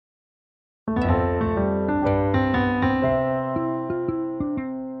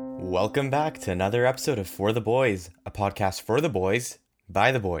Welcome back to another episode of For the Boys, a podcast for the boys,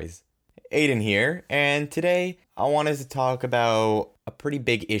 by the boys. Aiden here, and today I wanted to talk about a pretty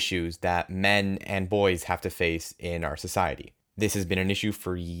big issues that men and boys have to face in our society. This has been an issue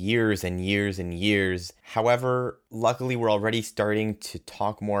for years and years and years. However, luckily we're already starting to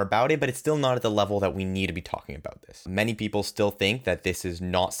talk more about it, but it's still not at the level that we need to be talking about this. Many people still think that this is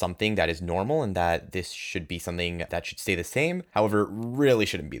not something that is normal and that this should be something that should stay the same. However, it really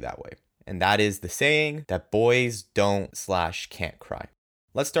shouldn't be that way. And that is the saying that boys don't/can't cry.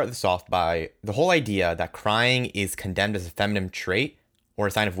 Let's start this off by the whole idea that crying is condemned as a feminine trait or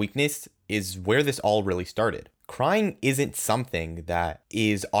a sign of weakness is where this all really started. Crying isn't something that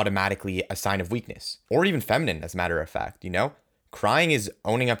is automatically a sign of weakness or even feminine, as a matter of fact, Crying is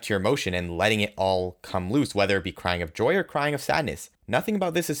owning up to your emotion and letting it all come loose, whether it be crying of joy or crying of sadness. Nothing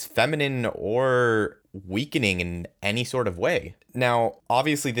about this is feminine or weakening in any sort of way. Now,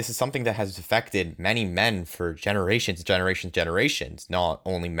 obviously, this is something that has affected many men for generations, not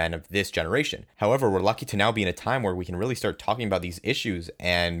only men of this generation. However, we're lucky to now be in a time where we can really start talking about these issues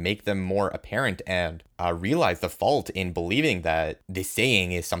and make them more apparent and realize the fault in believing that this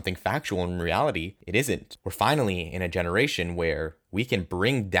saying is something factual. In reality, it isn't. We're finally in a generation where we can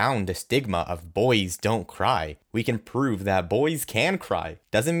bring down the stigma of boys don't cry. We can prove that boys can cry.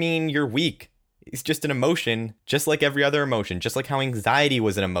 Doesn't mean you're weak. It's just an emotion, just like every other emotion, just like how anxiety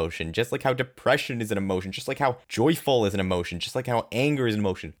was an emotion, just like how depression is an emotion, just like how joyful is an emotion, just like how anger is an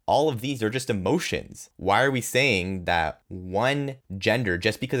emotion. All of these are just emotions. Why are we saying that one gender,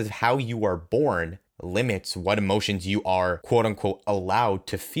 just because of how you are born, limits what emotions you are quote unquote allowed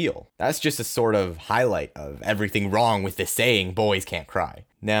to feel? That's just a sort of highlight of everything wrong with this saying, boys can't cry.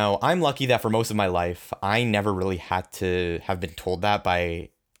 Now, I'm lucky that for most of my life, I never really had to have been told that by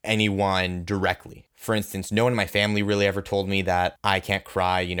anyone directly. For instance, no one in my family really ever told me that I can't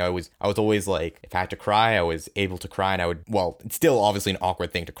cry. I was always like, if I had to cry, I was able to cry, and it's still obviously an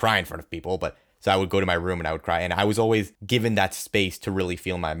awkward thing to cry in front of people, but so I would go to my room and I would cry, and I was always given that space to really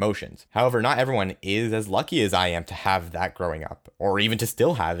feel my emotions. However, not everyone is as lucky as I am to have that growing up, or even to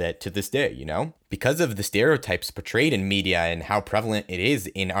still have it to this day, Because of the stereotypes portrayed in media and how prevalent it is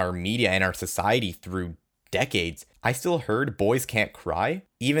in our media and our society through decades, I still heard boys can't cry,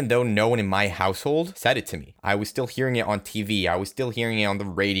 even though no one in my household said it to me. I was still hearing it on TV. I was still hearing it on the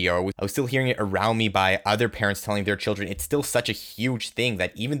radio. I was still hearing it around me by other parents telling their children. It's still such a huge thing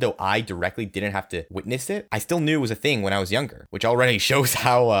that even though I directly didn't have to witness it, I still knew it was a thing when I was younger, which already shows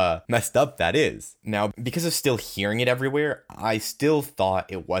how messed up that is. Now, because of still hearing it everywhere, I still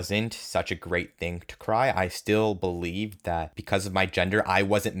thought it wasn't such a great thing to cry. I still believed that because of my gender, I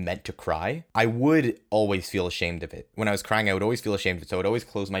wasn't meant to cry. I would always feel ashamed of it. When I was crying, I would always feel ashamed of it. So I would always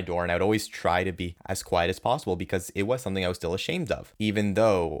close my door and I would always try to be as quiet as possible because it was something I was still ashamed of. Even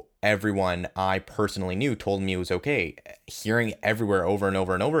though everyone I personally knew told me it was okay, hearing it everywhere over and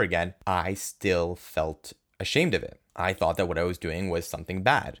over and over again, I still felt ashamed of it. I thought that what I was doing was something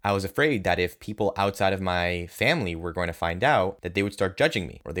bad. I was afraid that if people outside of my family were going to find out, that they would start judging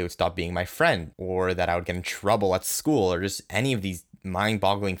me, or they would stop being my friend, or that I would get in trouble at school, or just any of these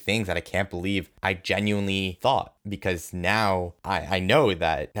mind-boggling things that I can't believe I genuinely thought, because now I know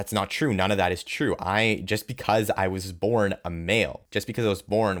that that's not true. None of that is true. Just because I was born a male, just because I was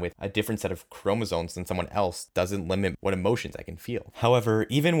born with a different set of chromosomes than someone else, doesn't limit what emotions I can feel. However,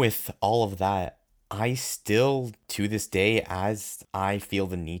 even with all of that, I still, to this day, as I feel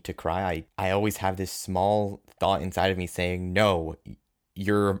the need to cry, I always have this small thought inside of me saying, no,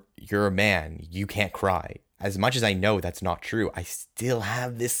 you're a man, you can't cry. As much as I know that's not true, I still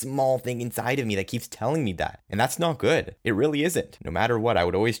have this small thing inside of me that keeps telling me that. And that's not good. It really isn't. No matter what, I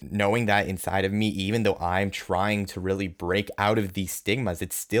would always, knowing that inside of me, even though I'm trying to really break out of these stigmas,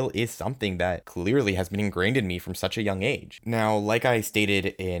 it still is something that clearly has been ingrained in me from such a young age. Now, like I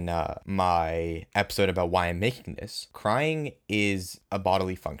stated in my episode about why I'm making this, crying is a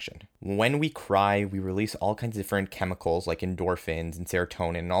bodily function. When we cry, we release all kinds of different chemicals like endorphins and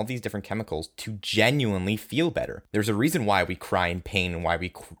serotonin and all these different chemicals to genuinely feel better. There's a reason why we cry in pain and why we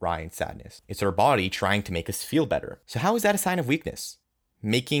cry in sadness. It's our body trying to make us feel better. So how is that a sign of weakness?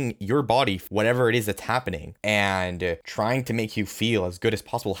 Making your body, whatever it is that's happening, and trying to make you feel as good as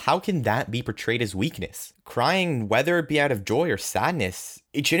possible, how can that be portrayed as weakness? Crying, whether it be out of joy or sadness,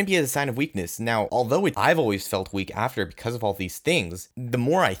 it shouldn't be a sign of weakness. Now, although I've always felt weak after because of all these things, the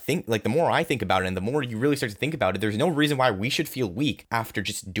more I think about it and the more you really start to think about it, there's no reason why we should feel weak after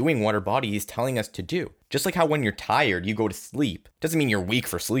just doing what our body is telling us to do. Just like how when you're tired, you go to sleep, doesn't mean you're weak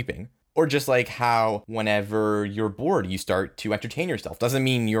for sleeping. Or just like how whenever you're bored, you start to entertain yourself. Doesn't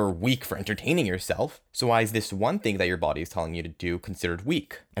mean you're weak for entertaining yourself. So why is this one thing that your body is telling you to do considered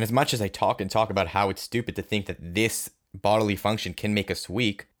weak? And as much as I talk about how it's stupid to think that this bodily function can make us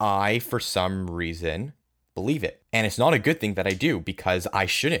weak, I, for some reason, believe it. And it's not a good thing that I do, because I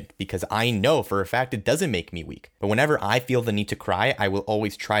shouldn't, because I know for a fact it doesn't make me weak. But whenever I feel the need to cry, I will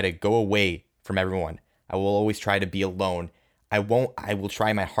always try to go away from everyone. I will always try to be alone. I will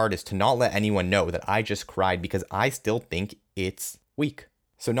try my hardest to not let anyone know that I just cried, because I still think it's weak.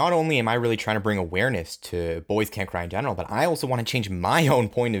 So not only am I really trying to bring awareness to boys can't cry in general, but I also want to change my own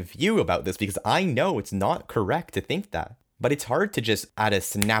point of view about this, because I know it's not correct to think that. But it's hard to just at a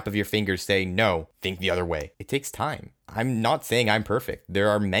snap of your fingers say, no, think the other way. It takes time. I'm not saying I'm perfect. There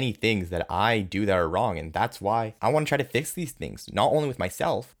are many things that I do that are wrong, and that's why I want to try to fix these things, not only with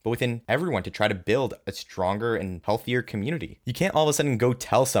myself, but within everyone, to try to build a stronger and healthier community. You can't all of a sudden go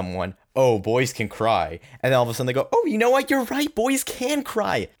tell someone, oh, boys can cry, and then all of a sudden they go, oh, you know what? You're right. Boys can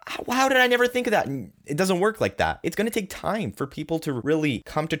cry. How did I never think of that? And it doesn't work like that. It's going to take time for people to really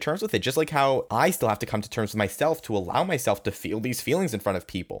come to terms with it, just like how I still have to come to terms with myself to allow myself to feel these feelings in front of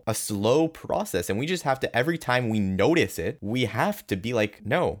people. A slow process, and we just have to, every time we notice it, we have to be like,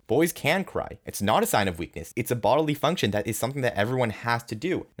 no, boys can cry. It's not a sign of weakness. It's a bodily function that is something that everyone has to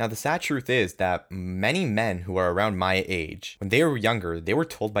do. Now, the sad truth is that many men who are around my age, when they were younger, they were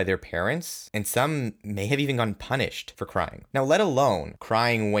told by their parents, and some may have even gotten punished for crying. Now, let alone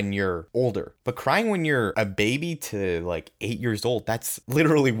crying when you're older, but crying when you're a baby to like 8 years old, that's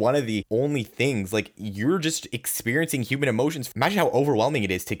literally one of the only things, like, you're just experiencing human emotions. Imagine how overwhelming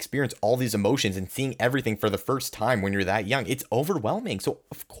it is to experience all these emotions and seeing everything for the first time when you're that young. It's overwhelming. So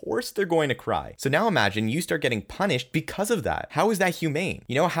of course they're going to cry. So now imagine you start getting punished because of that. How is that humane?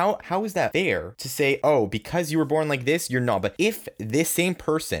 You know, how is that fair to say, oh, because you were born like this, you're not? But if this same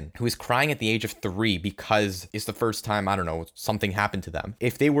person who is crying at the age of 3 because it's the first time, I don't know, something happened to them,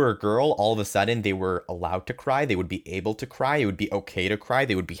 if they were a girl, all of a sudden they were allowed to cry, they would be able to cry, it would be okay to cry,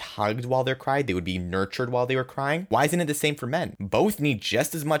 they would be hugged while they're crying, they would be nurtured while they were crying. Why isn't it the same for men? Both need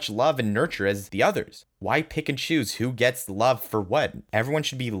just as much love and nurture as the others. Why pick and choose who gets love for what? Everyone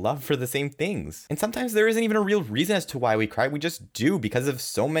should be loved for the same things. And sometimes there isn't even a real reason as to why we cry. We just do, because of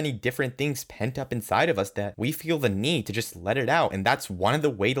so many different things pent up inside of us that we feel the need to just let it out. And that's one of the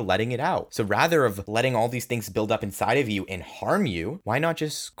way to letting it out. So rather of letting all these things build up inside of you and harm you, why not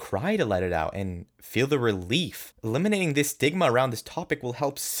just cry to let it out and feel the relief? Eliminating this stigma around this topic will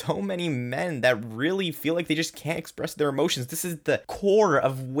help so many men that really feel like they just can't express their emotions. This is the core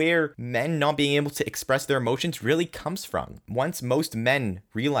of where men not being able to express their emotions really comes from. Once most men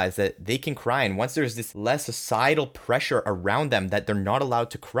realize that they can cry, and once there's this less societal pressure around them that they're not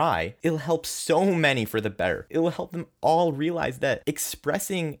allowed to cry, it'll help so many for the better. It will help them all realize that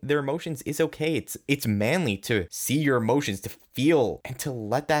expressing their emotions is okay. It's manly to see your emotions, to feel, and to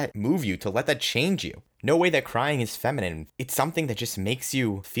let that move you, to let that change you. No way that crying is feminine. It's something that just makes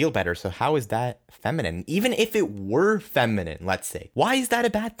you feel better. So how is that feminine? Even if it were feminine, let's say, why is that a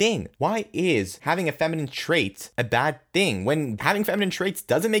bad thing? Why is having a feminine trait a bad thing when having feminine traits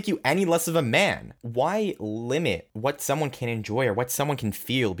doesn't make you any less of a man? Why limit what someone can enjoy or what someone can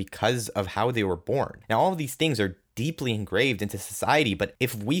feel because of how they were born? Now, all of these things are deeply engraved into society, but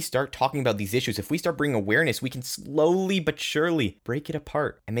if we start talking about these issues, if we start bringing awareness, we can slowly but surely break it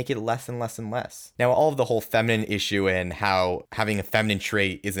apart and make it less and less and less. Now, all of the whole feminine issue and how having a feminine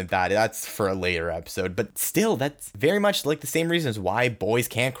trait isn't bad, that's for a later episode, but still, that's very much like the same reasons why boys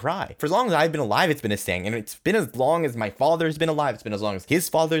can't cry. For as long as I've been alive, it's been a thing, and it's been as long as my father has been alive, it's been as long as his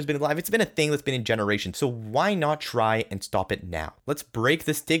father has been alive, it's been a thing that's been in generations. So why not try and stop it now? Let's break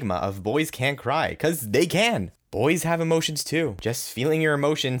the stigma of boys can't cry, because they can. Boys have emotions too. Just feeling your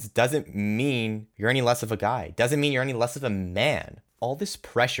emotions doesn't mean you're any less of a guy. Doesn't mean you're any less of a man. All this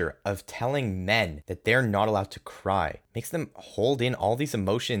pressure of telling men that they're not allowed to cry makes them hold in all these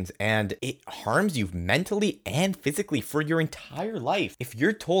emotions, and it harms you mentally and physically for your entire life. If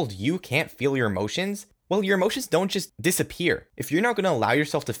you're told you can't feel your emotions, well, your emotions don't just disappear. If you're not going to allow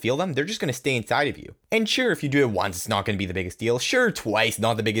yourself to feel them, they're just going to stay inside of you. And sure, if you do it once, it's not going to be the biggest deal. Sure, twice,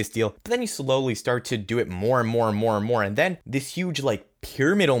 not the biggest deal. But then you slowly start to do it more and more and more and more. And then this huge,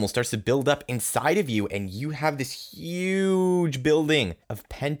 pyramid almost starts to build up inside of you, and you have this huge building of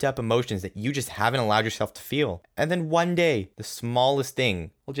pent up emotions that you just haven't allowed yourself to feel. And then one day, the smallest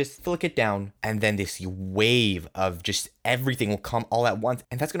thing I'll just flick it down. And then this wave of just everything will come all at once.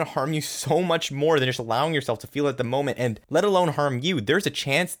 And that's going to harm you so much more than just allowing yourself to feel at the moment, and let alone harm you. There's a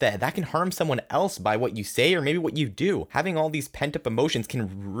chance that that can harm someone else by what you say or maybe what you do. Having all these pent up emotions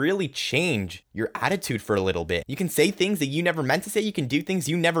can really change your attitude for a little bit. You can say things that you never meant to say. You can do things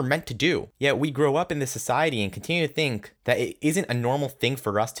you never meant to do. Yet we grow up in this society and continue to think that it isn't a normal thing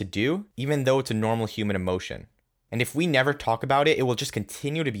for us to do, even though it's a normal human emotion. And if we never talk about it, it will just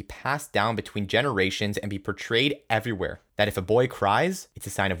continue to be passed down between generations and be portrayed everywhere. That if a boy cries, it's a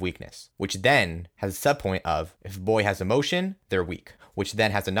sign of weakness, which then has a subpoint of if a boy has emotion, they're weak, which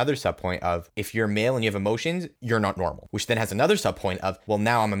then has another subpoint of if you're a male and you have emotions, you're not normal, which then has another subpoint of, well,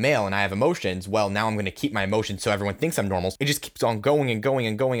 now I'm a male and I have emotions. Well, now I'm going to keep my emotions so everyone thinks I'm normal. It just keeps on going and going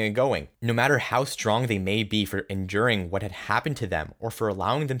and going and going. No matter how strong they may be for enduring what had happened to them or for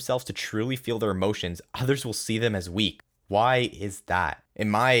allowing themselves to truly feel their emotions, others will see them as weak. Why is that? In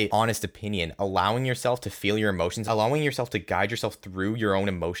my honest opinion, allowing yourself to feel your emotions, allowing yourself to guide yourself through your own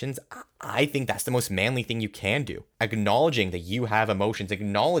emotions, I think that's the most manly thing you can do. Acknowledging that you have emotions,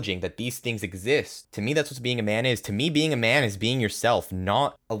 acknowledging that these things exist. To me, that's what being a man is. To me, being a man is being yourself,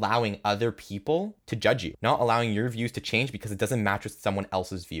 not allowing other people to judge you, not allowing your views to change because it doesn't match with someone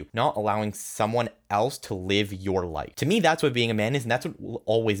else's view, not allowing someone else to live your life. To me, that's what being a man is, and that's what will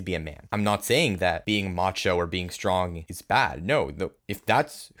always be a man. I'm not saying that being macho or being strong is bad. No, if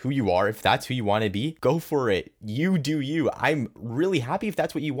that's who you are, if that's who you want to be, go for it. You do you. I'm really happy if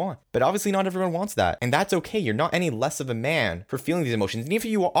that's what you want. But obviously not everyone wants that. And that's okay. You're not any less of a man for feeling these emotions. And if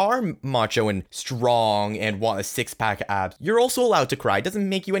you are macho and strong and want a six-pack abs, you're also allowed to cry. It doesn't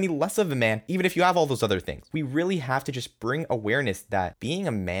make you any less of a man, even if you have all those other things. We really have to just bring awareness that being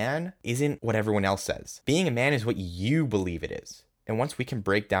a man isn't what everyone else says. Being a man is what you believe it is. And once we can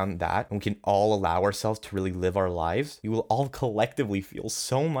break down that and we can all allow ourselves to really live our lives, we will all collectively feel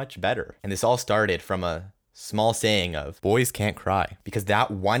so much better. And this all started from a small saying of boys can't cry, because that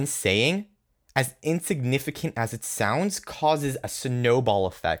one saying, as insignificant as it sounds, causes a snowball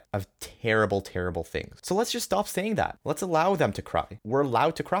effect of terrible, terrible things. So let's just stop saying that. Let's allow them to cry. We're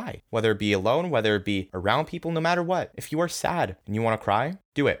allowed to cry, whether it be alone, whether it be around people, no matter what. If you are sad and you want to cry,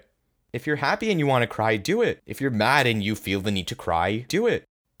 do it. If you're happy and you want to cry, do it. If you're mad and you feel the need to cry, do it.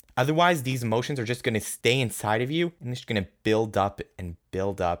 Otherwise, these emotions are just going to stay inside of you and it's going to build up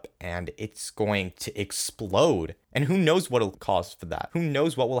and it's going to explode. And who knows what it'll cause for that? Who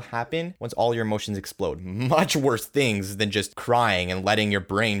knows what will happen once all your emotions explode? Much worse things than just crying and letting your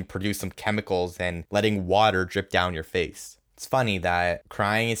brain produce some chemicals and letting water drip down your face. It's funny that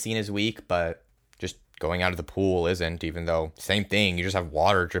crying is seen as weak, but just going out of the pool isn't, even though same thing, you just have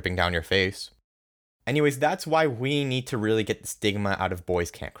water dripping down your face. Anyways, that's why we need to really get the stigma out of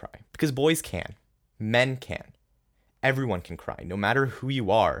boys can't cry. Because boys can. Men can. Everyone can cry. No matter who you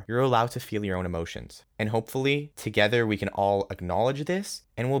are, you're allowed to feel your own emotions. And hopefully, together we can all acknowledge this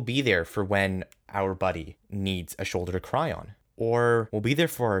and we'll be there for when our buddy needs a shoulder to cry on. Or we'll be there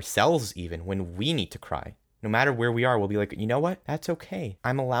for ourselves even when we need to cry. No matter where we are, we'll be like, you know what? That's okay.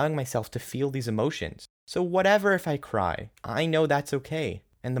 I'm allowing myself to feel these emotions. So whatever if I cry, I know that's okay.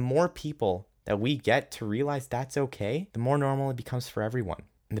 And the more people that we get to realize that's okay, the more normal it becomes for everyone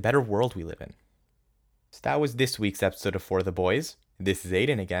and the better world we live in. So that was this week's episode of For the Boys. This is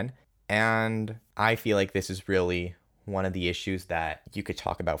Aiden again, and I feel like this is really one of the issues that you could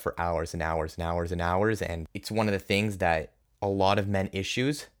talk about for hours and hours and hours and hours, and it's one of the things that a lot of men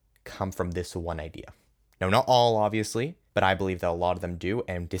issues come from this one idea. Now, not all, obviously, but I believe that a lot of them do,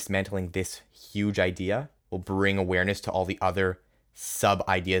 and dismantling this huge idea will bring awareness to all the other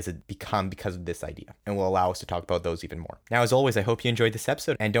sub-ideas that become because of this idea, and will allow us to talk about those even more. Now, as always, I hope you enjoyed this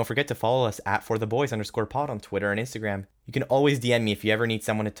episode, and don't forget to follow us at ForTheBoys_pod on Twitter and Instagram. You can always DM me if you ever need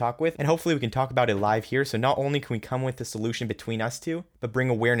someone to talk with, and hopefully we can talk about it live here, so not only can we come with a solution between us two, but bring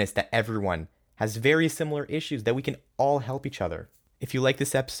awareness that everyone has very similar issues, that we can all help each other. If you like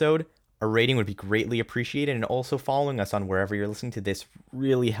this episode, a rating would be greatly appreciated, and also following us on wherever you're listening to this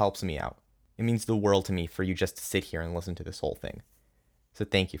really helps me out. It means the world to me for you just to sit here and listen to this whole thing. So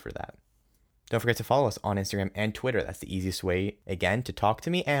thank you for that. Don't forget to follow us on Instagram and Twitter. That's the easiest way, again, to talk to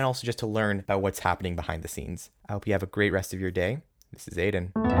me and also just to learn about what's happening behind the scenes. I hope you have a great rest of your day. This is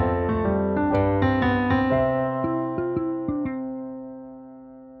Aiden.